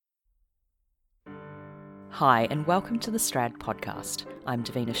Hi, and welcome to the Strad podcast. I'm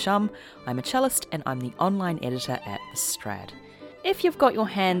Davina Shum, I'm a cellist, and I'm the online editor at the Strad. If you've got your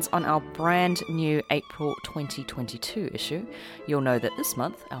hands on our brand new April 2022 issue, you'll know that this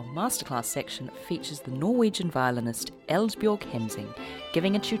month our masterclass section features the Norwegian violinist Eldbjørg Hemsing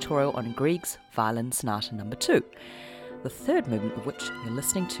giving a tutorial on Grieg's Violin Sonata No. 2, the third movement of which you're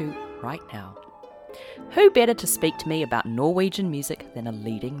listening to right now. Who better to speak to me about Norwegian music than a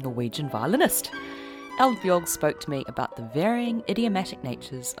leading Norwegian violinist? Eldbjørg spoke to me about the varying idiomatic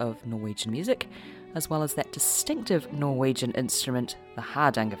natures of Norwegian music, as well as that distinctive Norwegian instrument, the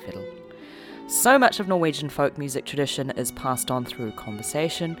hardanger fiddle. So much of Norwegian folk music tradition is passed on through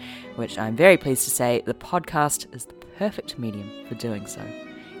conversation, which I'm very pleased to say the podcast is the perfect medium for doing so.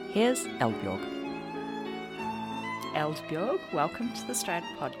 Here's Eldbjørg. Eldbjørg, welcome to the Strad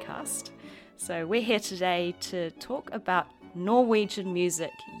podcast. So we're here today to talk about Norwegian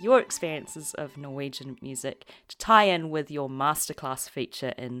music, your experiences of Norwegian music, to tie in with your masterclass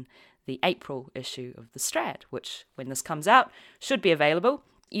feature in the April issue of the Strad, which, when this comes out, should be available.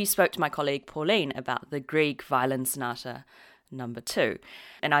 You spoke to my colleague Pauline about the Grieg Violin Sonata No. 2,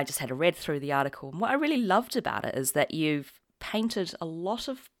 and I just had a read through the article, and what I really loved about it is that you've painted a lot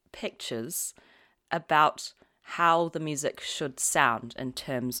of pictures about how the music should sound in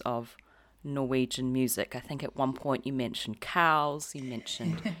terms of Norwegian music. I think at one point you mentioned cows, you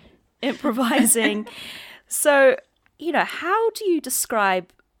mentioned improvising. So, how do you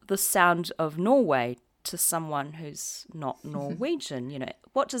describe the sound of Norway to someone who's not Norwegian?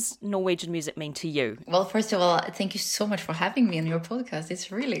 What does Norwegian music mean to you? Well, first of all, thank you so much for having me on your podcast.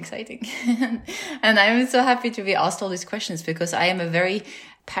 It's really exciting. And I'm so happy to be asked all these questions because I am a very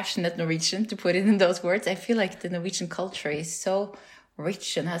passionate Norwegian, to put it in those words. I feel like the Norwegian culture is so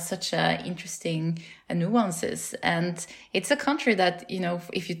rich and has such interesting nuances, and it's a country that,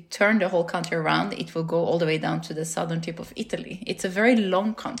 if you turn the whole country around, it will go all the way down to the southern tip of Italy. It's a very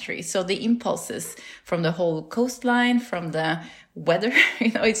long country, so the impulses from the whole coastline, from the weather,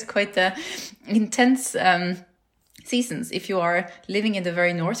 it's quite intense seasons. If you are living in the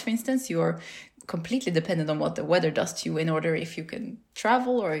very north, for instance, you're completely dependent on what the weather does to you in order if you can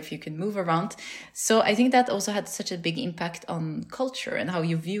travel or if you can move around. So I think that also had such a big impact on culture and how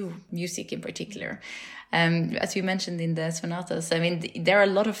you view music in particular. As you mentioned in the sonatas, there are a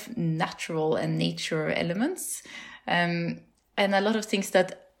lot of natural and nature elements, and a lot of things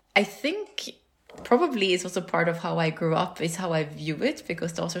that I think probably is also part of how I grew up, is how I view it,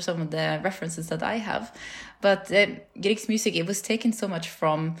 because those are some of the references that I have. But Grieg's music, it was taken so much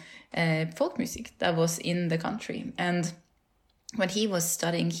from folk music that was in the country. And when he was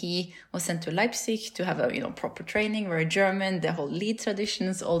studying, he was sent to Leipzig to have a proper training, very German, the whole Lied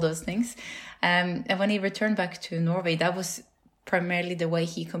traditions, all those things. And when he returned back to Norway, that was primarily the way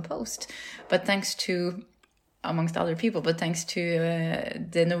he composed. But thanks to, amongst other people, but thanks to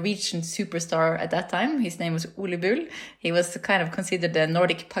the Norwegian superstar at that time, his name was Ole Bull. He was kind of considered the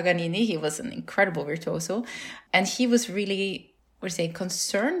Nordic Paganini. He was an incredible virtuoso. And he was really,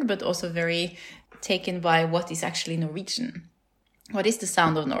 concerned, but also very taken by what is actually Norwegian. What is the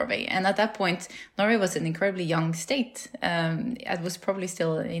sound of Norway? And at that point, Norway was an incredibly young state. It was probably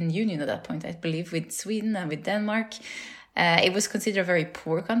still in union at that point, I believe, with Sweden and with Denmark. It was considered a very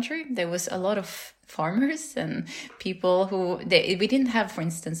poor country. There was a lot of farmers and people we didn't have, for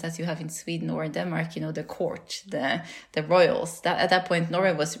instance, as you have in Sweden or in Denmark, the court, the royals. At that point,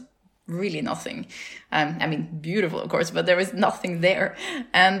 Norway was really nothing. Beautiful, of course, but there was nothing there.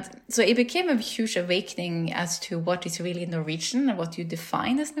 And so it became a huge awakening as to what is really Norwegian and what you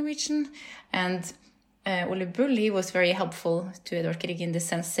define as Norwegian. And Ole Bull, he was very helpful to Edvard Grieg in the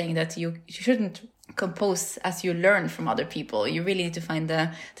sense saying that you shouldn't compose as you learn from other people. You really need to find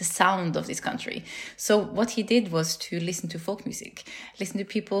the sound of this country. So what he did was to listen to folk music, listen to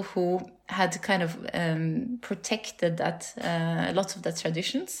people who had kind of protected that lots of the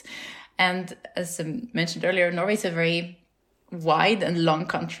traditions. And as I mentioned earlier, Norway is a very wide and long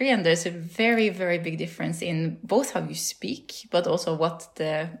country, and there's a very, very big difference in both how you speak, but also what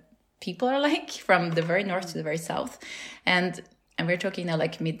the people are like from the very north to the very south. And we're talking now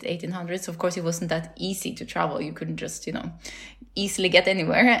like mid-1800s. Of course, it wasn't that easy to travel. You couldn't just, easily get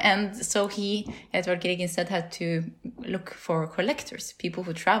anywhere. And so Edvard Grieg, instead had to look for collectors, people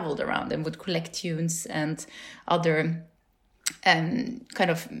who traveled around and would collect tunes and other kind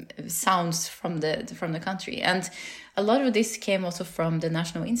of sounds from the country. And a lot of this came also from the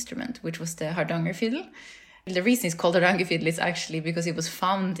national instrument, which was the hardanger fiddle. The reason it's called Hardanger fiddle is actually because it was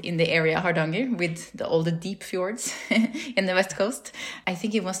found in the area Hardanger with all the deep fjords in the west coast. I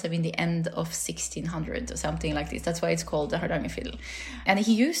think it must have been the end of 1600 or something like this. That's why it's called the Hardanger fiddle. And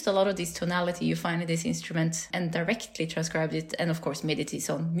he used a lot of this tonality you find in this instrument and directly transcribed it, and of course made it his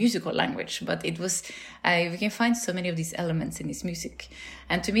own musical language. But it was, we can find so many of these elements in his music.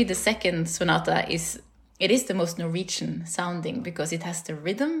 And to me, the second sonata is the most Norwegian sounding because it has the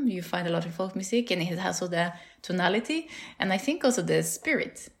rhythm you find a lot in folk music, and it has also the tonality, and I think also the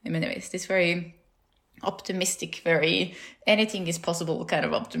spirit in many ways. This very optimistic, very anything is possible kind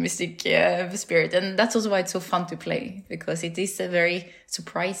of optimistic spirit. And that's also why it's so fun to play, because it is a very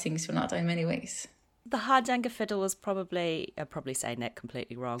surprising sonata in many ways. The Hardanger fiddle was probably saying that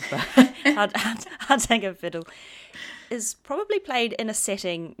completely wrong, but Hardanger fiddle is probably played in a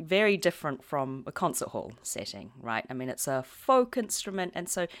setting very different from a concert hall setting, right? I mean, it's a folk instrument, and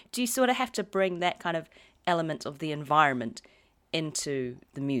so do you sort of have to bring that kind of element of the environment into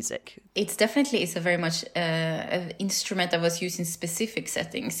the music? It's definitely a very much an instrument that was used in specific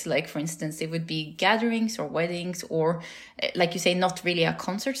settings. Like, for instance, it would be gatherings or weddings or, like you say, not really a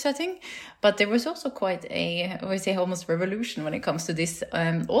concert setting. But there was also quite I would say, almost revolution when it comes to this.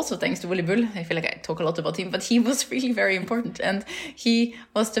 Also thanks to Willy Bull. I feel like I talk a lot about him, but he was really very important. And he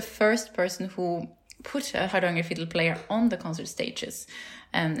was the first person who put a Hardanger fiddle player on the concert stages.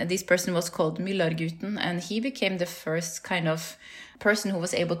 And this person was called Müllerguten, and he became the first kind of person who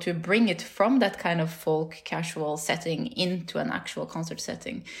was able to bring it from that kind of folk casual setting into an actual concert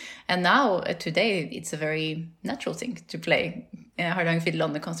setting. And now, today, it's a very natural thing to play Hardanger fiddle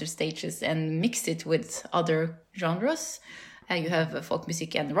on the concert stages and mix it with other genres. You have folk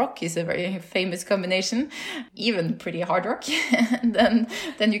music and rock is a very famous combination, even pretty hard rock. And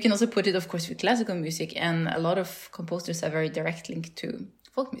then you can also put it, of course, with classical music. And a lot of composers have very direct link to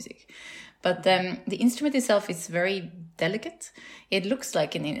folk music. But the instrument itself is very delicate. It looks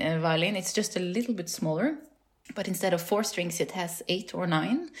like a violin. It's just a little bit smaller. But instead of 4 strings, it has 8 or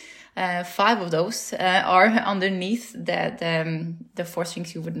 9. 5 of those are underneath the 4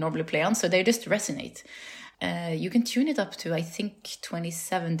 strings you would normally play on. So they just resonate. You can tune it up to, I think,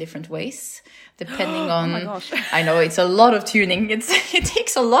 27 different ways, depending on... Oh my gosh. I know, it's a lot of tuning. It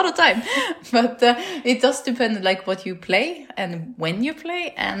takes a lot of time. But it does depend on like what you play and when you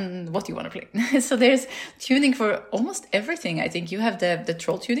play and what you want to play. So there's tuning for almost everything, I think. You have the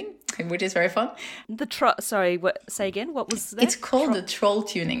troll tuning, which is very fun. Sorry, say again, what was that? It's called the troll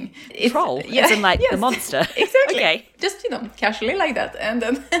tuning. Troll? Yeah, as in like the monster? Exactly. Okay. Just, casually like that. And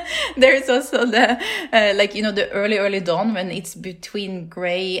then there is also the, the early dawn when it's between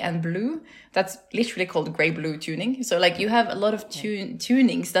gray and blue. That's literally called gray-blue tuning. So like you have a lot of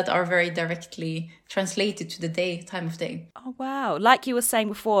tunings that are very directly translated to the time of day. Oh, wow. Like you were saying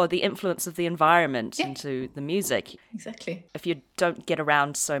before, the influence of the environment into the music. Exactly. If you don't get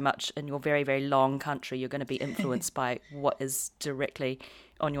around so much in your very, very long country, you're going to be influenced by what is directly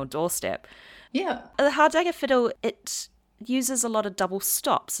on your doorstep. Yeah. The Hardanger fiddle, it uses a lot of double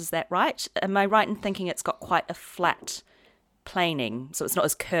stops, is that right? Am I right in thinking it's got quite a flat planing, so it's not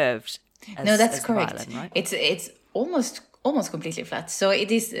as curved No, that's as correct. Violin, right? It's almost completely flat. So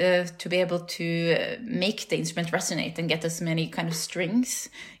it is to be able to make the instrument resonate and get as many kind of strings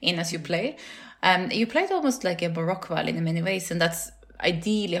in as you play. You play it almost like a Baroque violin in many ways, and that's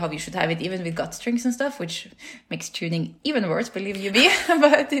ideally how you should have it, even with gut strings and stuff, which makes tuning even worse, believe you me.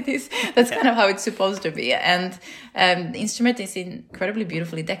 But that's kind of how it's supposed to be. And the instrument is incredibly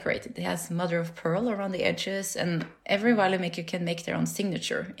beautifully decorated. It has mother of pearl around the edges, and every violin maker can make their own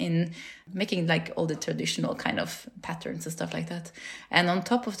signature in making like all the traditional kind of patterns and stuff like that. And on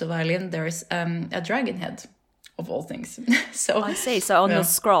top of the violin, there's a dragon head. Of all things. So I see. So on the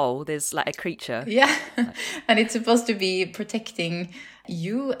scroll, there's like a creature. Yeah. And it's supposed to be protecting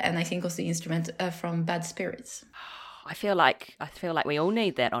you and I think also the instrument from bad spirits. I feel like we all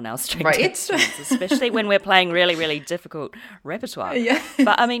need that on our stringed right. instruments, especially when we're playing really, really difficult repertoire. Yeah.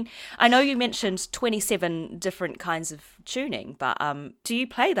 But I mean, I know you mentioned 27 different kinds of tuning, but do you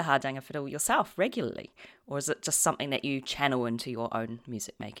play the Hardanger fiddle yourself regularly? Or is it just something that you channel into your own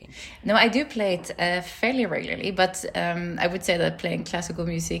music making? No, I do play it fairly regularly, but I would say that playing classical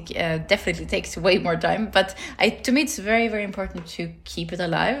music definitely takes way more time. But to me, it's very, very important to keep it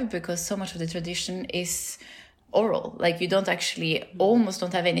alive because so much of the tradition is oral. Like you almost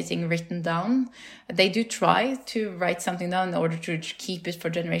don't have anything written down. They do try to write something down in order to keep it for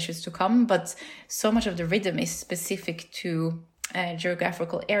generations to come, but so much of the rhythm is specific to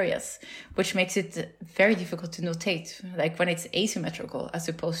geographical areas, which makes it very difficult to notate, like when it's asymmetrical as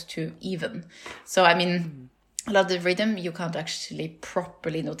opposed to even. So, I mean, a lot of the rhythm you can't actually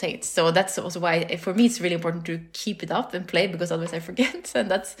properly notate. So that's also why, for me, it's really important to keep it up and play, because otherwise I forget, and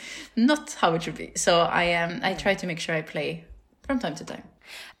that's not how it should be. So I try to make sure I play from time to time.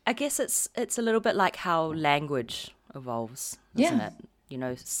 I guess it's a little bit like how language evolves, isn't it? You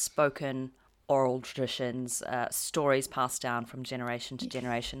know, spoken, oral traditions, stories passed down from generation to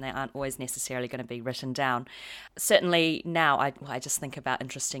generation. They aren't always necessarily going to be written down. Certainly now, I just think about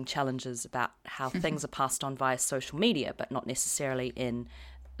interesting challenges about how things are passed on via social media, but not necessarily in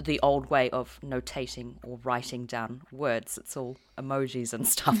the old way of notating or writing down words. It's all emojis and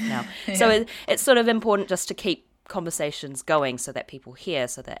stuff now. So it's sort of important just to keep conversations going so that people hear,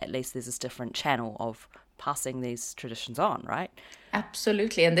 so that at least there's this different channel of passing these traditions on, right?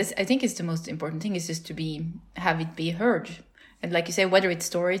 Absolutely. And this, I think, is the most important thing, is just to have it be heard. And like you say, whether it's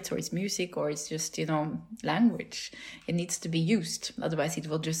stories or it's music or it's just, language, it needs to be used. Otherwise it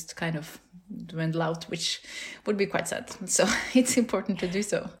will just kind of dwindle out, which would be quite sad. So it's important to do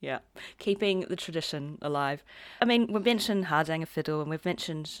so. Yeah, keeping the tradition alive. I mean, we've mentioned Hardanger fiddle and we've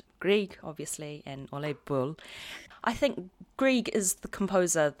mentioned Grieg, obviously, and Ole Bull. I think Grieg is the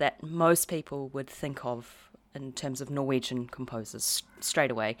composer that most people would think of in terms of Norwegian composers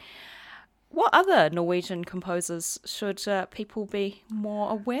straight away. What other Norwegian composers should people be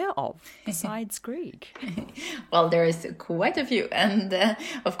more aware of besides Grieg? Well, there is quite a few. And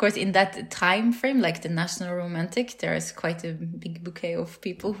of course, in that time frame, like the National Romantic, there is quite a big bouquet of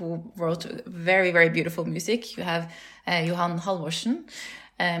people who wrote very, very beautiful music. You have Johan Halvorsen,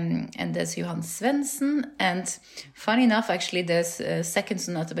 and there's Johan Svendsen. And funny enough, actually, the second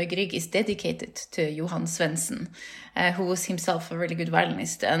sonata by Grieg is dedicated to Johan Svendsen, who was himself a really good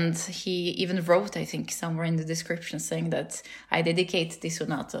violinist. And he even wrote, I think, somewhere in the description saying that I dedicate this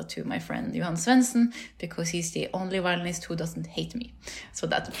sonata to my friend Johan Svendsen because he's the only violinist who doesn't hate me. So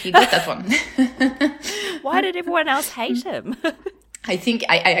that he got that one. Why did everyone else hate him? I think,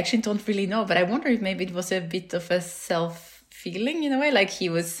 I actually don't really know, but I wonder if maybe it was a bit of a feeling in a way, like he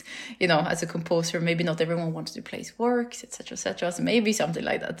was, as a composer, maybe not everyone wanted to play his works, etc., etc. So maybe something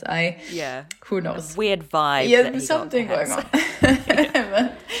like that. Who knows? A weird vibe. Yeah, something going on.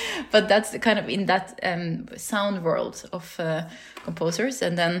 but that's kind of in that sound world of composers.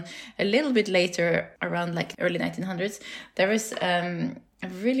 And then a little bit later, around like early 1900s, there was a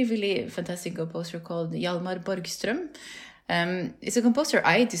really, really fantastic composer called Hjalmar Borgström. It's a composer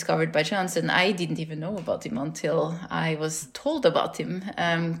I discovered by chance, and I didn't even know about him until I was told about him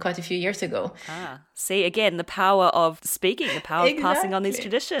quite a few years ago. See, again, the power of speaking, the power of passing on these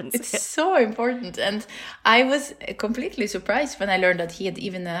traditions. It's so important. And I was completely surprised when I learned that he had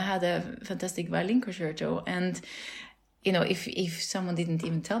even had a fantastic violin concerto. And, if someone didn't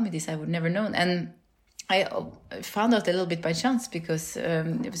even tell me this, I would never known. And I found out a little bit by chance because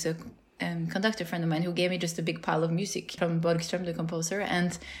it was a conductor friend of mine who gave me just a big pile of music from Borgström, the composer,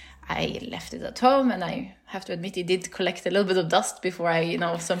 and I left it at home, and I have to admit it did collect a little bit of dust before I,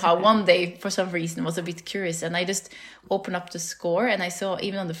 somehow one day, for some reason, was a bit curious, and I just opened up the score, and I saw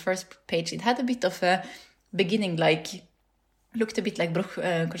even on the first page, it had a bit of a beginning, looked a bit like Bruch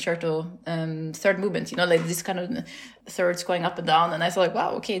concerto, third movement, like this kind of thirds going up and down. And I thought,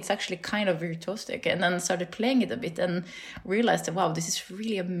 wow, okay, it's actually kind of virtuosic. And then started playing it a bit and realized that, wow, this is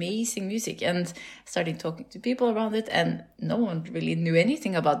really amazing music. And started talking to people around it, and no one really knew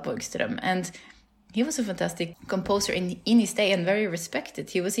anything about Borgström. And he was a fantastic composer in his day and very respected.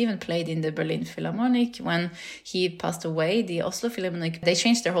 He was even played in the Berlin Philharmonic. When he passed away, the Oslo Philharmonic, they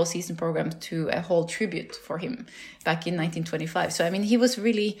changed their whole season program to a whole tribute for him back in 1925. So, he was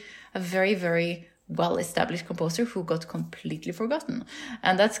really a very, very well-established composer who got completely forgotten.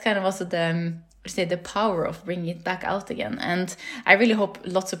 And that's kind of also the power of bringing it back out again. And I really hope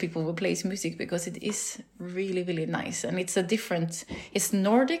lots of people will play his music because it is really, really nice. And it's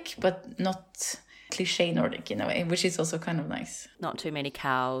Nordic, but not cliche Nordic in a way, which is also kind of nice. Not too many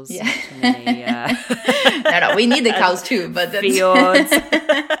cows. Yeah. Not too many, no, we need the cows too, but fjords.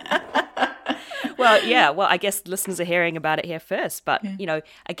 Well, I guess listeners are hearing about it here first, but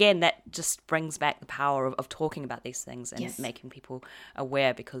again, that just brings back the power of talking about these things and making people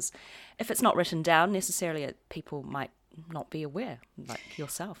aware, because if it's not written down necessarily, people might not be aware, like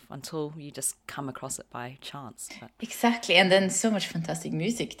yourself, until you just come across it by chance. Exactly. And then so much fantastic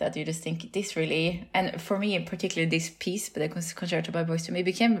music that you just think this really, and for me in particular, this piece, the concerto by Borgström, it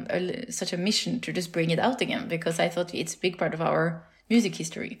became such a mission to just bring it out again, because I thought it's a big part of our music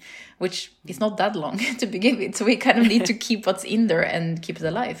history, which is not that long to begin with. So we kind of need to keep what's in there and keep it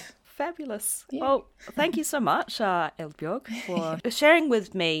alive. fabulous. Yeah. Well, thank you so much, Eldbjørg, for sharing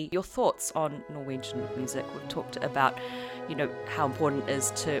with me your thoughts on Norwegian music. We've talked about, how important it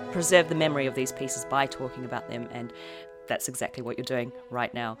is to preserve the memory of these pieces by talking about them, and that's exactly what you're doing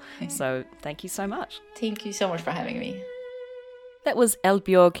right now. So thank you so much. Thank you so much for having me. That was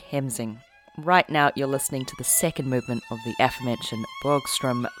Eldbjørg Hemsing. Right now you're listening to the second movement of the aforementioned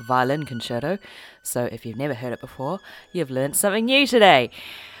Borgström Violin Concerto, so if you've never heard it before, you've learned something new today.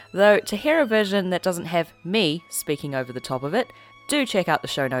 Though to hear a version that doesn't have me speaking over the top of it, do check out the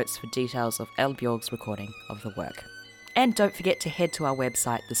show notes for details of Eldbjørg's recording of the work. And don't forget to head to our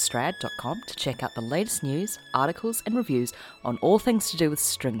website thestrad.com to check out the latest news, articles and reviews on all things to do with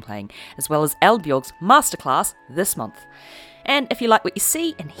string playing, as well as Eldbjørg's masterclass this month. And if you like what you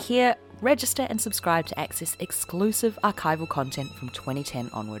see and hear, register and subscribe to access exclusive archival content from 2010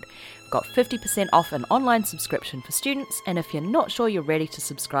 onward. We've got 50% off an online subscription for students, and if you're not sure you're ready to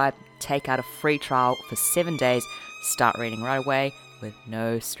subscribe, take out a free trial for 7 days. Start reading right away with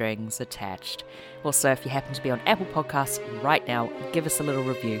no strings attached. Also, if you happen to be on Apple Podcasts right now, give us a little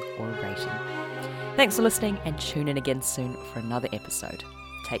review or a rating. Thanks for listening, and tune in again soon for another episode.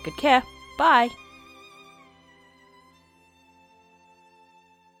 Take good care. Bye.